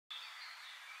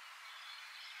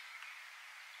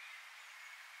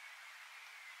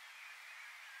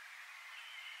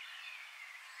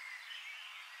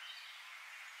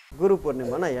குரு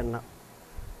பூர்ணிமானா என்ன?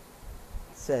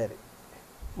 சரி,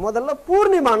 முதல்ல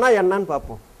பூர்ணிமானா என்னன்னு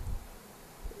பார்ப்போம்.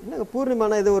 என்னங்க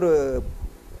பூர்ணிமானா இது ஒரு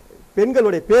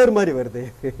பெண்களுடைய பேர் மாதிரி வருது.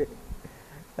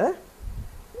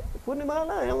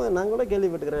 பூர்ணிமானா நான் கூட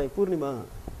கேள்விப்பட்டுக்கிறேன். பூர்ணிமா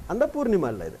அந்த பூர்ணிமா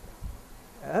இல்லை, இது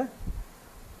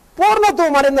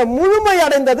பூர்ணத்துவம் அடைந்த, முழுமை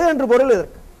அடைந்தது என்று பொருள்.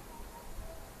 இதற்கு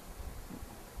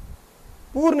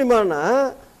பூர்ணிமானா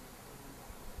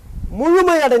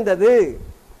முழுமை அடைந்தது,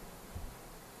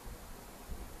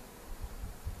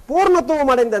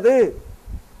 பூர்ணத்துவம் அடைந்தது.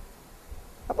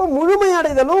 அப்ப முழுமை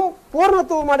அடைதலும்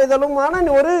பூர்ணத்துவம் அடைதலுமான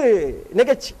ஒரு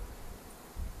நிகழ்ச்சி.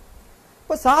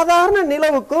 இப்ப சாதாரண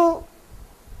நிலவுக்கும்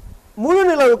முழு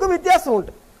நிலவுக்கும் வித்தியாசம்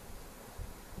உண்டு.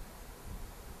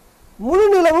 முழு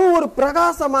நிலவு ஒரு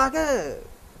பிரகாசமாக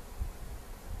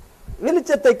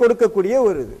வெளிச்சத்தை கொடுக்கக்கூடிய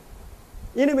ஒரு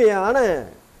இனிமையான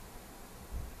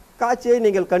காட்சியை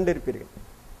நீங்கள் கண்டிருப்பீர்கள்.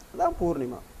 அதான்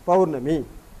பூர்ணிமா, பௌர்ணமி.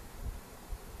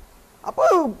 அப்போ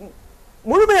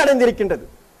முழுமை அடைந்திருக்கின்றது,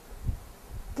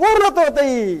 பூர்ணத்துவத்தை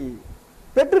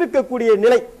பெற்றிருக்கக்கூடிய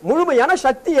நிலை, முழுமையான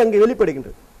சக்தி அங்கு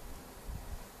வெளிப்படுகின்றது.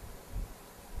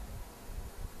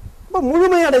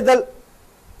 முழுமை அடைதல்,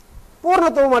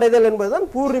 பூர்ணத்துவம் அடைதல் என்பதுதான்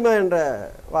பூர்ணிமா என்ற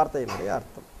வார்த்தையினுடைய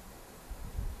அர்த்தம்.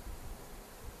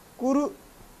 குரு,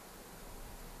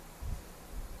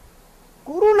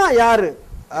 குருனா யாரு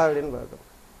அப்படின்னு பார்க்கணும்.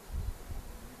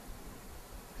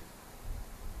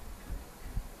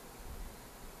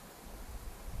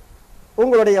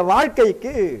 உங்களுடைய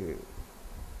வாழ்க்கைக்கு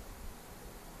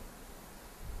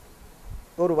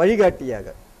ஒரு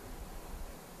வழிகாட்டியாக,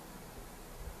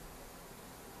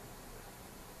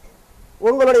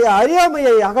 உங்களுடைய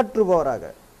அறியாமையை அகற்றுபவராக,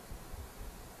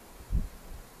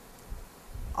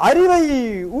 அறிவை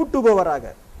ஊட்டுபவராக,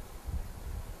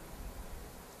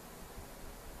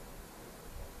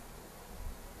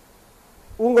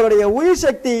 உங்களுடைய உயிர்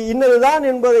சக்தி இன்னதுதான்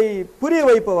என்பதை புரிய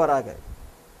வைப்பவராக,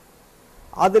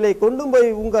 அதிலே கொண்டு போய்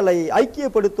உங்களை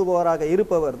ஐக்கியப்படுத்துபவராக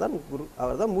இருப்பவர் தான் குரு.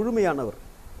 அவர் தான் முழுமையானவர்.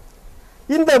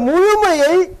 இந்த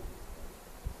முழுமையை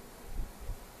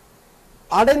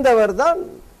அடைந்தவர் தான்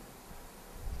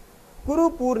குரு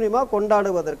பூர்ணிமா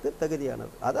கொண்டாடுவதற்கு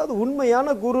தகுதியானவர். அதாவது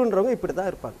உண்மையான குருன்றவங்க இப்படிதான்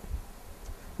இருப்பாங்க,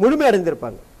 முழுமை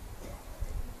அடைந்திருப்பாங்க.